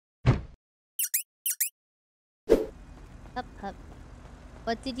Hup, hup.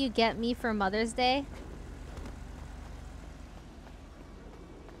 What did you get me for Mother's Day?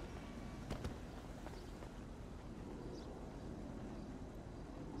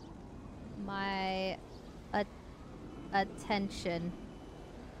 My attention.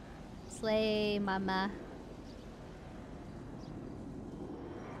 Slay, mama.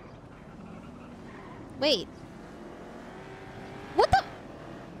 Wait. What the?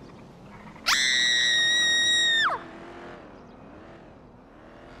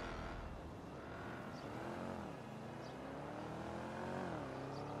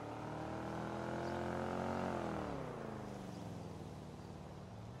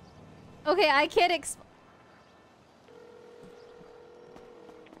 Okay, I can't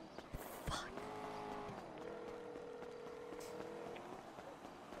Fuck.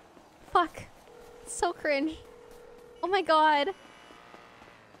 Fuck. So cringe. Oh my god.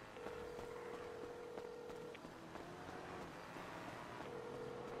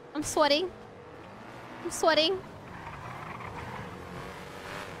 I'm sweating. I'm sweating.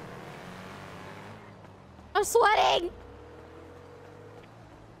 I'm sweating!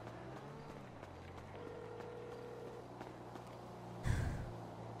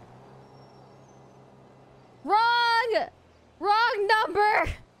 Wrong! Wrong number!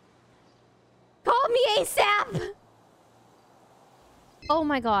 Call me ASAP! Oh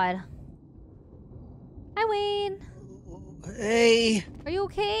my god. Hi, Wayne. Hey. Are you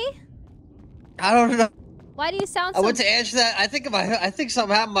okay? I don't know. Why do you sound so... I went to answer that. I think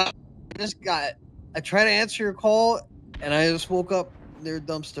something happened. I tried to answer your call, and I just woke up near a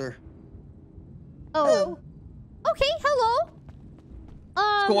dumpster. Oh. Okay, hello.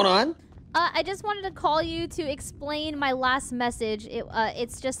 What's going on? I just wanted to call you to explain my last message.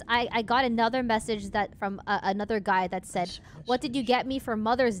 It's just I got another message that from another guy that said, "What did you get me for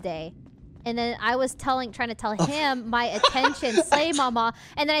Mother's Day?" And then I was trying to tell him my attention, slay mama,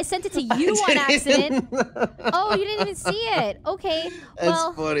 and then I sent it to you on accident. Oh, you didn't even see it. Okay, well,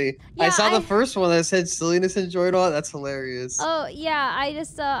 that's funny. Yeah, I saw the first one that said silliness enjoyed all. That's hilarious. Oh yeah, I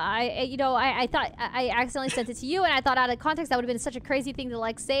just I thought I accidentally sent it to you, and I thought out of context that would have been such a crazy thing to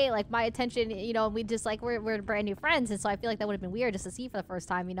like say, like my attention, we just like we're brand new friends, and so I feel like that would have been weird just to see for the first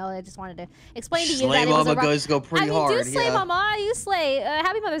time, I just wanted to explain to you that it was a goes go pretty hard. Do slay mama, you slay.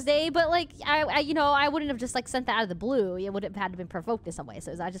 Happy Mother's Day, but like I wouldn't have just like sent that out of the blue. It would have had to been provoked in some way.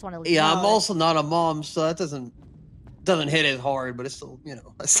 So I just want to. Yeah, I'm also not a mom, so that doesn't hit as hard, but it's still,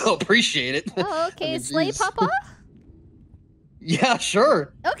 I still appreciate it. Oh, okay. I mean, slay papa? Yeah,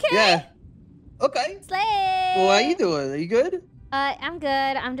 sure. Okay. Yeah. Okay. Slay. Well, how you doing? Are you good? I'm good.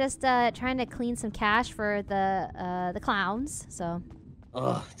 I'm just trying to clean some cash for the clowns. So.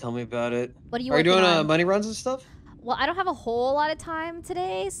 Oh, tell me about it. What are you? Are you doing money runs and stuff? Well, I don't have a whole lot of time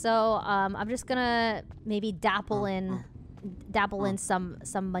today, so I'm just gonna maybe dabble in some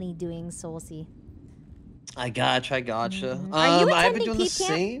money doings. So we'll see. I gotcha. Mm-hmm. Are you I've been doing the camp?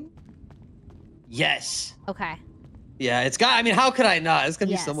 same. Yes. Okay. Yeah, I mean, how could I not? It's gonna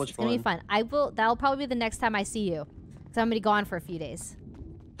be so much fun. It's gonna be fun. That'll probably be the next time I see you, because I'm gonna be gone for a few days.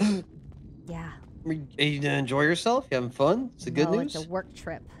 Yeah. Are you gonna enjoy yourself? You having fun? It's a good news. It's a work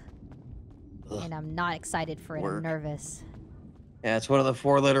trip. Ugh. And I'm not excited for it. I'm nervous. Yeah, it's one of the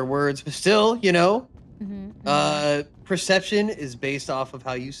 4-letter words, but still, perception is based off of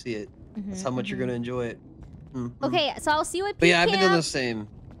how you see it. That's how much you're gonna enjoy it. Okay, so I'll see you at But yeah, I've been doing the same.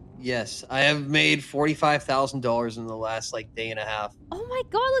 Yes, I have made $45,000 in the last day and a half. Oh my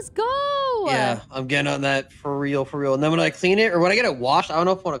god, let's go! Yeah, I'm getting on that for real. And then when I clean it, or when I get it washed, I don't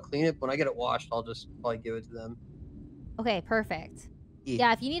know if I want to clean it, but when I get it washed, I'll just probably give it to them. Okay, perfect.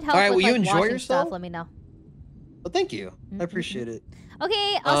 Yeah, if you need help with you enjoy washing yourself? stuff, let me know. Well, thank you. I appreciate it.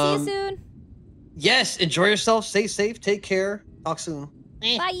 Okay, I'll see you soon. Yes, enjoy yourself. Stay safe. Take care. Talk soon.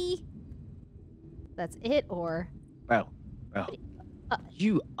 Bye. That's it, or? Bro.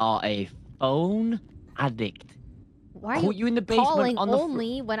 You are a phone addict. Why are you in the basement calling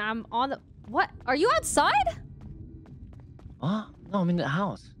only when I'm on the... What? Are you outside? What? No, I'm in the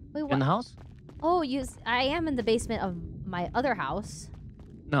house. Wait, what? In the house? Oh, I am in the basement of my other house.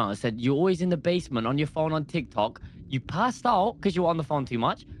 No, I said you're always in the basement on your phone on TikTok. You passed out because you were on the phone too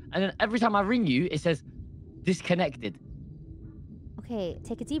much. And then every time I ring you, it says disconnected. Okay,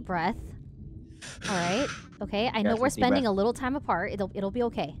 take a deep breath. All right. Okay, I know we're spending a little time apart. It'll be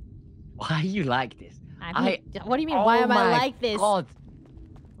okay. Why are you like this? What do you mean? Why am I like this? God.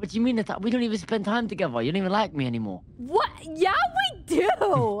 What do you mean that we don't even spend time together? You don't even like me anymore. What? Yeah, we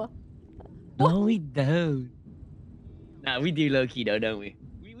do. No, we don't. Nah, we do low key though, don't we?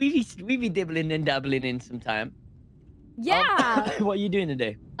 We be dibbling and dabbling in some time. Yeah. What are you doing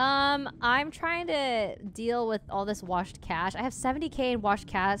today? I'm trying to deal with all this washed cash. I have 70K in washed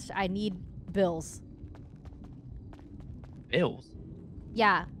cash. I need bills. Bills?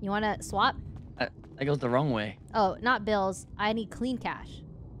 Yeah. You want to swap? That goes the wrong way. Oh, not bills. I need clean cash.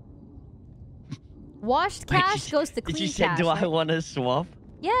 Washed cash goes to clean Did you say, cash. do I right? want to swap?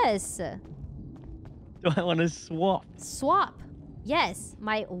 Yes. Do I want to swap? Swap. Yes.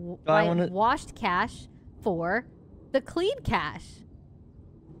 My washed cash for the clean cash.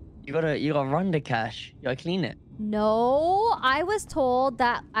 You gotta run the cash. You gotta clean it. No, I was told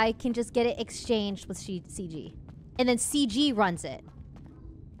that I can just get it exchanged with CG. And then CG runs it.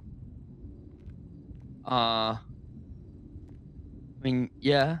 I mean,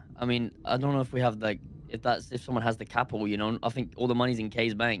 yeah. I mean, I don't know if we have like, if someone has the capital, you know. I think all the money's in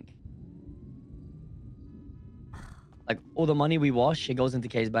Kay's bank. Like all the money we wash, it goes into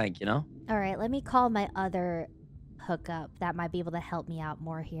Kay's bank, you know. All right, let me call my other hookup that might be able to help me out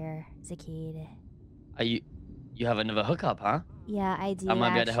more here, Zaceed. You have another hookup, huh? Yeah, I do. I might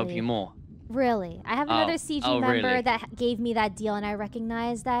be able to help you more. Really? I have another CG member really? that gave me that deal, and I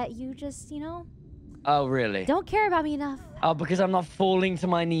recognize that you just, you know, Oh, really? don't care about me enough. Oh, because I'm not falling to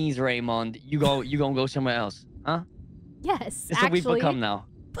my knees, Raymond. You gonna go somewhere else, huh? Yes, It's what we've become now.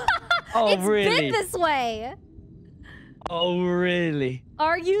 Oh, it's really? been this way. Oh, really?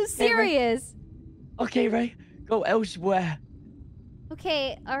 Are you serious? Okay, Ray. Go elsewhere.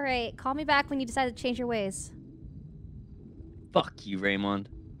 Okay, all right. Call me back when you decide to change your ways. Fuck you, Raymond.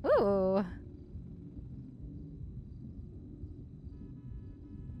 Ooh.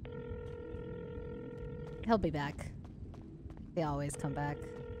 He'll be back. They always come back.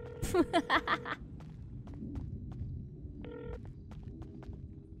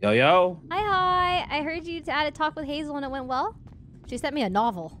 Yo, yo. Hi. I heard you had a talk with Hazel and it went well. She sent me a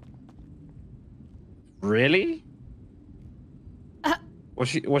novel. Really?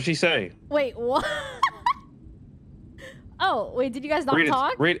 What'd she say? Wait, what? Oh, wait, did you guys not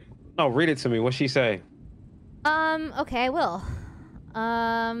talk? Read it to me. What'd she say? Okay, I will.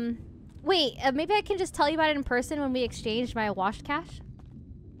 Wait, maybe I can just tell you about it in person when we exchange my washed cash?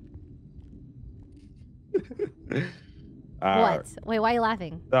 What? Wait, why are you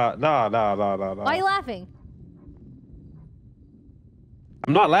laughing? No. Why are you laughing?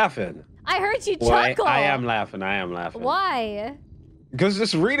 I'm not laughing. I heard you Well, chuckle. I am laughing. Why? Because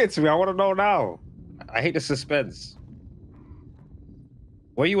just read it to me. I want to know now. I hate the suspense.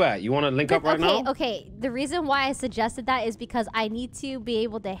 Where you at? You want to link up right now? Okay. The reason why I suggested that is because I need to be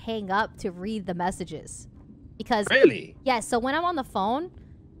able to hang up to read the messages. Because Really? yeah, so when I'm on the phone,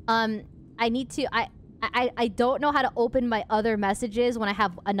 I need to I don't know how to open my other messages when I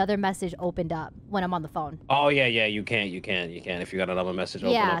have another message opened up when I'm on the phone. Oh yeah, you can if you got another message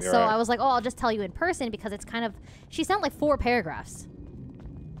open Yeah, up. so I was like, oh, I'll just tell you in person because it's kind of she sent like 4 paragraphs.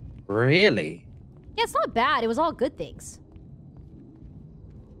 Really? Yeah, it's not bad. It was all good things.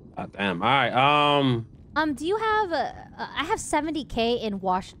 Damn. All right. Do you have I have 70K in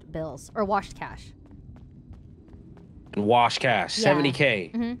washed bills or washed cash. And wash cash, Yeah.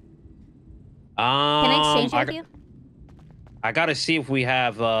 70K. Mm-hmm. Can I exchange it with you? I gotta see if we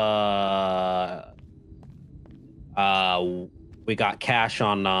have we got cash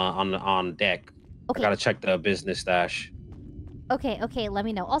on deck. Okay. I gotta check the business stash. Okay, let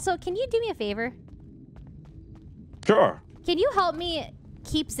me know. Also, can you do me a favor? Sure. Can you help me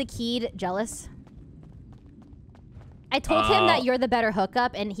keep Zaceed jealous? I told him that you're the better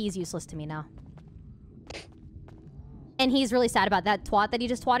hookup, and he's useless to me now. And he's really sad about that twat that he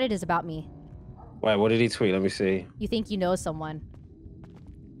just twatted is about me. Wait, what did he tweet? Let me see. You think you know someone.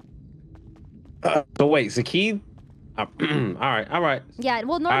 So wait, Zaceed? All right. Yeah,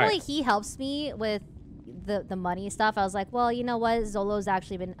 well, normally he helps me with the money stuff. I was like, well, you know what? Zolo's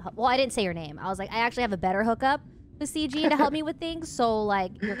actually been... Well, I didn't say your name. I was like, I actually have a better hookup with CG to help me with things. So,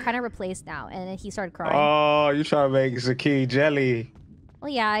 like, you're kind of replaced now. And then he started crying. Oh, you trying to make Zaceed jelly. Well,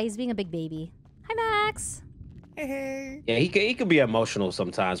 yeah, he's being a big baby. Hi, Max. Hey. Yeah, he could be emotional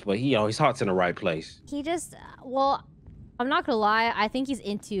sometimes, but his heart's in the right place. He just... Well, I'm not gonna lie. I think he's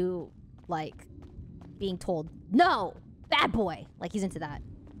into, like, being told, no, bad boy. Like, he's into that.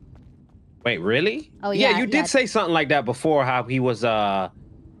 Wait, really? Oh, yeah. Yeah, you did say something like that before, how he was,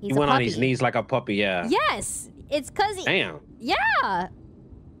 he went on his knees like a puppy, yeah. Yes! It's because he... Damn. Yeah!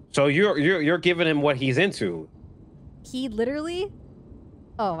 So you're giving him what he's into. He literally...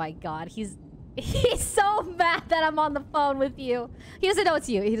 Oh my god, he's so mad that I'm on the phone with you. He doesn't know it's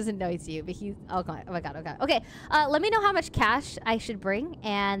you. He doesn't know it's you, but he's... Oh my god. Okay, let me know how much cash I should bring,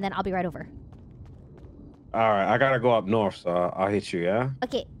 and then I'll be right over. Alright, I gotta go up north, so I'll hit you, yeah?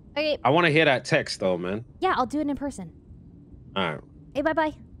 Okay. I want to hear that text, though, man. Yeah, I'll do it in person. All right. Hey,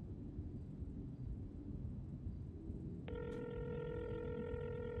 bye-bye.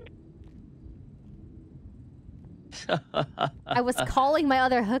 I was calling my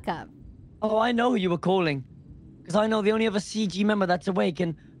other hookup. Oh, I know who you were calling. Because I know the only other CG member that's awake,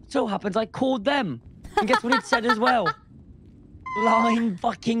 and so happens I called them. And guess what it said as well? Line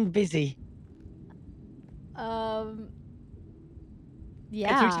fucking busy. Yeah.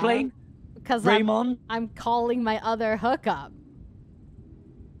 Can you explain? Because Raymond? I'm calling my other hookup.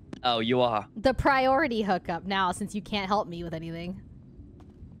 Oh, you are. The priority hookup now, since you can't help me with anything.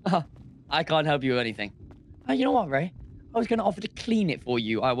 I can't help you with anything. Oh, you know what, Ray? I was going to offer to clean it for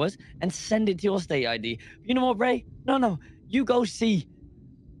you, and send it to your state ID. But you know what, Ray? No. You go see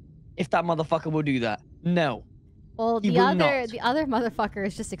if that motherfucker will do that. No. Well, He the will other not. motherfucker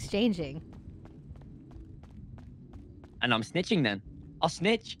is just exchanging. And I'm snitching then. I'll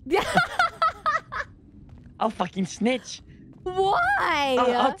snitch. I'll fucking snitch. Why?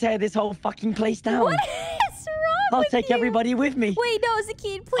 I'll tear this whole fucking place down. What is wrong I'll with take you? everybody with me. Wait, no,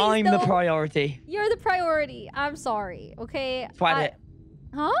 Zaceed, please I'm no. the priority. You're the priority. I'm sorry, okay? Twat it.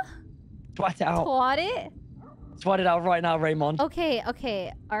 Huh? Twat it out. Twat it? Twat it out right now, Raymond. Okay,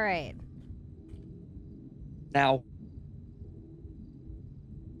 all right. Now.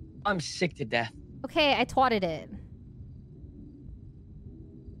 I'm sick to death. Okay, I twatted it.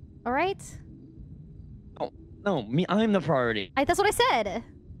 All right? No, I'm the priority. That's what I said.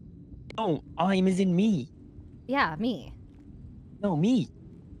 No, I'm as in me. Yeah, me. No, me.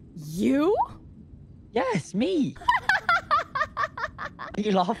 You? Yes, me. Why are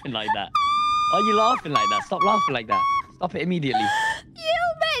you laughing like that? Why are you laughing like that? Stop laughing like that. Stop it immediately. You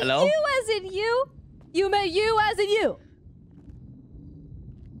meant Hello? you as in you? You meant you as in you?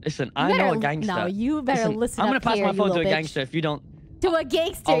 Listen, I know a gangster. No, you better listen I'm up gonna pass here, my you phone to little a bitch. gangster if you don't. To a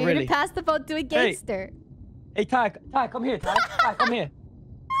gangster. Oh, You're really? gonna pass the phone to a gangster. Hey, Ty, come here, Ty. Ty, come here.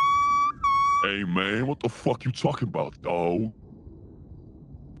 Hey, man, what the fuck you talking about, dawg?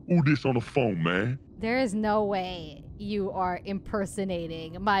 Who this on the phone, man? There is no way you are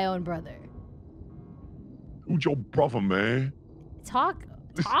impersonating my own brother. Who's your brother, man?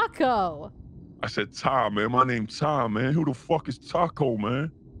 Taco. I said Ty, man. My name's Ty, man. Who the fuck is Taco,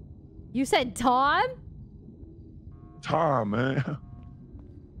 man? You said Tom? Ty, man.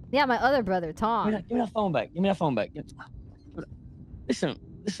 Yeah, my other brother, Tom. Give me that phone back. Give me that phone back. Listen.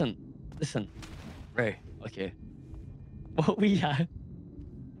 Ray, okay. What we had.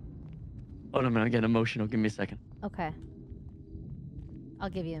 Hold on a minute, I'm getting emotional. Give me a second. Okay. I'll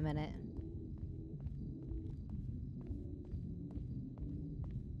give you a minute.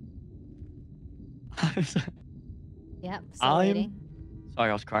 Yep, still waiting. Sorry,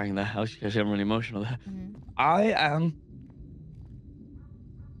 I was crying there. I was getting really emotional there. Mhm. I am.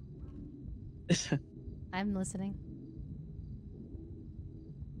 Listen. I'm listening.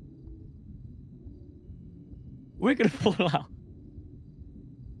 We're gonna fall out.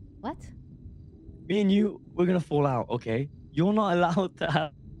 What? Me and you, we're gonna fall out, okay? You're not allowed to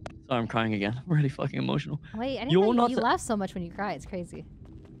have. Sorry, I'm crying again. I'm really fucking emotional. Wait, I didn't You're know not you laugh so much when you cry. It's crazy.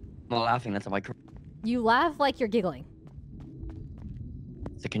 I'm not laughing. That's how I cry. You laugh like you're giggling.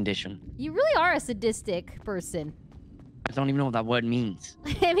 It's a condition. You really are a sadistic person. I don't even know what that word means.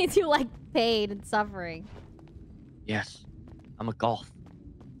 It means you like pain and suffering. Yes, I'm a goth.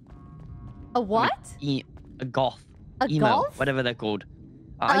 A what? A goth. A Emo, golf? whatever they're called.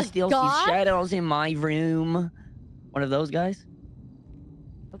 I still goth? see shadows in my room. One of those guys?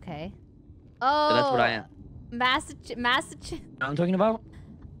 Okay. So Oh. that's what I am. Massachusetts. You know what I'm talking about?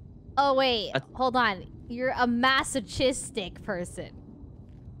 Oh, wait. That's- Hold on. You're a masochistic person.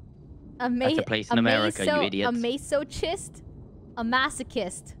 That's a place in America, you idiots. A masochist? A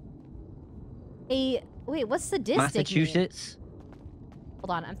masochist. Wait, what's sadistic mean? Massachusetts?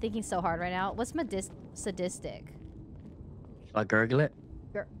 Hold on, I'm thinking so hard right now. What's sadistic? Shall I gurgle it?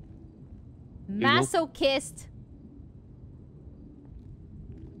 Masochist.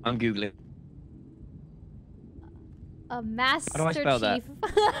 I'm Googling. A master How do I spell that?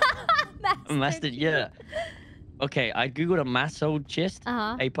 chief. Master, yeah. Okay, I googled a masochist.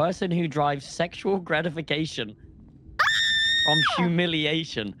 Uh-huh. A person who drives sexual gratification from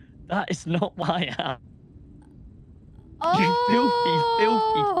humiliation. That is not what I am.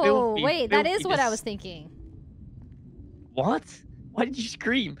 Oh, filthy, wait, that is filthy, what I was thinking. What? Why did you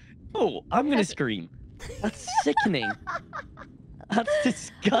scream? Oh, I'm gonna scream. That's sickening. That's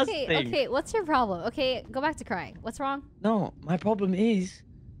disgusting. Okay, what's your problem? Okay, go back to crying. What's wrong? No, my problem is,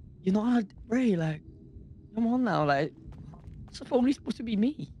 you're not Ray. Like, come on now. Like, it's only supposed to be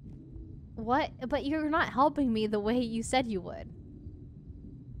me. What? But you're not helping me the way you said you would.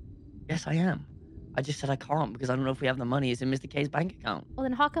 Yes, I am. I just said I can't because I don't know if we have the money. It's in Mr. K's bank account. Well,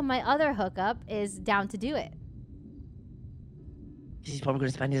 then how come my other hookup is down to do it? He's probably going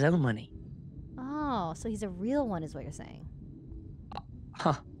to spend his own money. Oh, so he's a real one is what you're saying.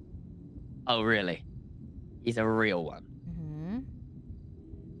 Huh. Oh, really? He's a real one. Mm-hmm.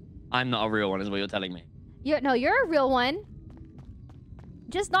 I'm not a real one is what you're telling me. You're a real one.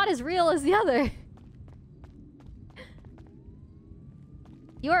 Just not as real as the other.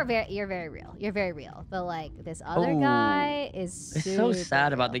 You're very real. You're very real. But like this other guy is It's so sad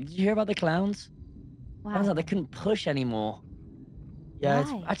real. about the... Did you hear about the clowns? Wow. Turns out they couldn't push anymore. Yeah,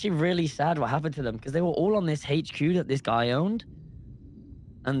 Why? it's actually really sad what happened to them because they were all on this HQ that this guy owned.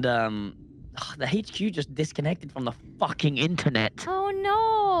 And the HQ just disconnected from the fucking internet. Oh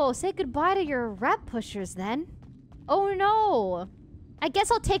no! Say goodbye to your rep pushers then. Oh no! I guess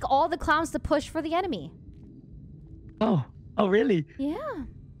I'll take all the clowns to push for the enemy. Oh really? Yeah.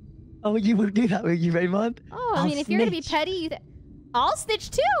 Oh, you would do that, would you, Raymond? Oh, I I'll mean, if you're gonna be snitch. petty, I'll snitch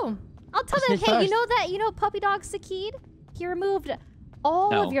too. I'll tell I'll them, snitch hey, first. you know puppy dog Zaceed? He removed all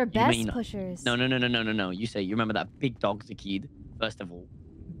No, of your you best mean- pushers. No. You remember that big dog Zaceed, first of all.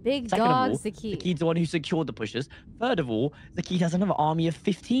 Big Second dog of all, Zaceed. Zaceed's the one who secured the pushers. Third of all, Zaceed has another army of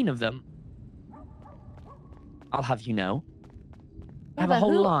 15 of them. I'll have you know. I have a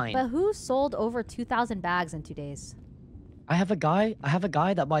whole line. But who sold over 2,000 bags in 2 days? I have a guy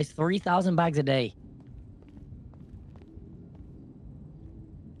that buys 3,000 bags a day.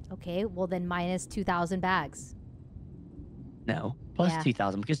 Okay, well then minus 2,000 bags. No, plus Yeah.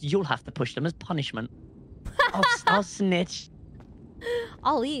 2,000 because you'll have to push them as punishment. I'll snitch.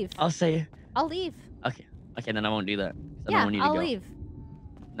 I'll leave. I'll say, I'll leave. okay, then I won't do that. 'cause I don't Yeah, want you to I'll go. leave.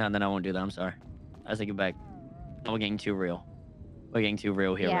 No, then I won't do that. I'm sorry. I'll take it back. No, we're getting too real. We're getting too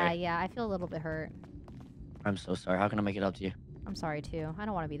real here, Ray. Yeah, I feel a little bit hurt. I'm so sorry. How can I make it up to you? I'm sorry too. I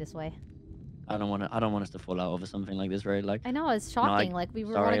don't want to be this way. I don't want us to fall out over something like this, Ray. Like, I know, it's shocking. Like we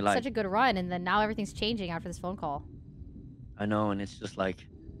were sorry, on like- such a good run and then now everything's changing after this phone call. I know, and it's just like,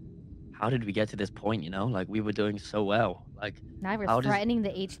 how did we get to this point? You know, like we were doing so well. Like, Now How we're does- threatening the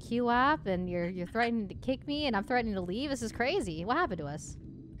HQ app and you're threatening to kick me and I'm threatening to leave. This is crazy. What happened to us?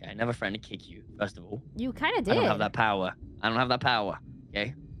 okay, I never threatened to kick you. First of all, You kind of did. I don't have that power. I don't have that power. Okay,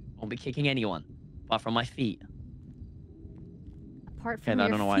 I won't be kicking anyone apart from my feet. Apart Okay, from I your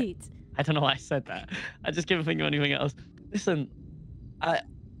don't know why. feet. I don't know why I said that. I just can't think of anything else. Listen,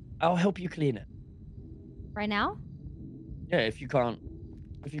 I'll help you clean it. Right now? Yeah, if you can't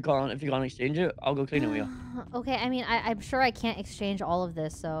exchange it, I'll go clean it with you. Okay, I mean, I'm sure I can't exchange all of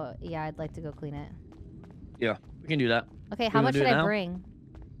this, so yeah, I'd like to go clean it. Yeah, we can do that. Okay, how wanna much do should it I now? bring?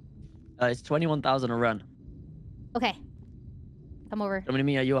 It's 21,000 a run. Okay. Come over. Want me to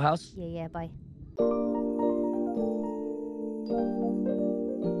meet at your house? Yeah, bye.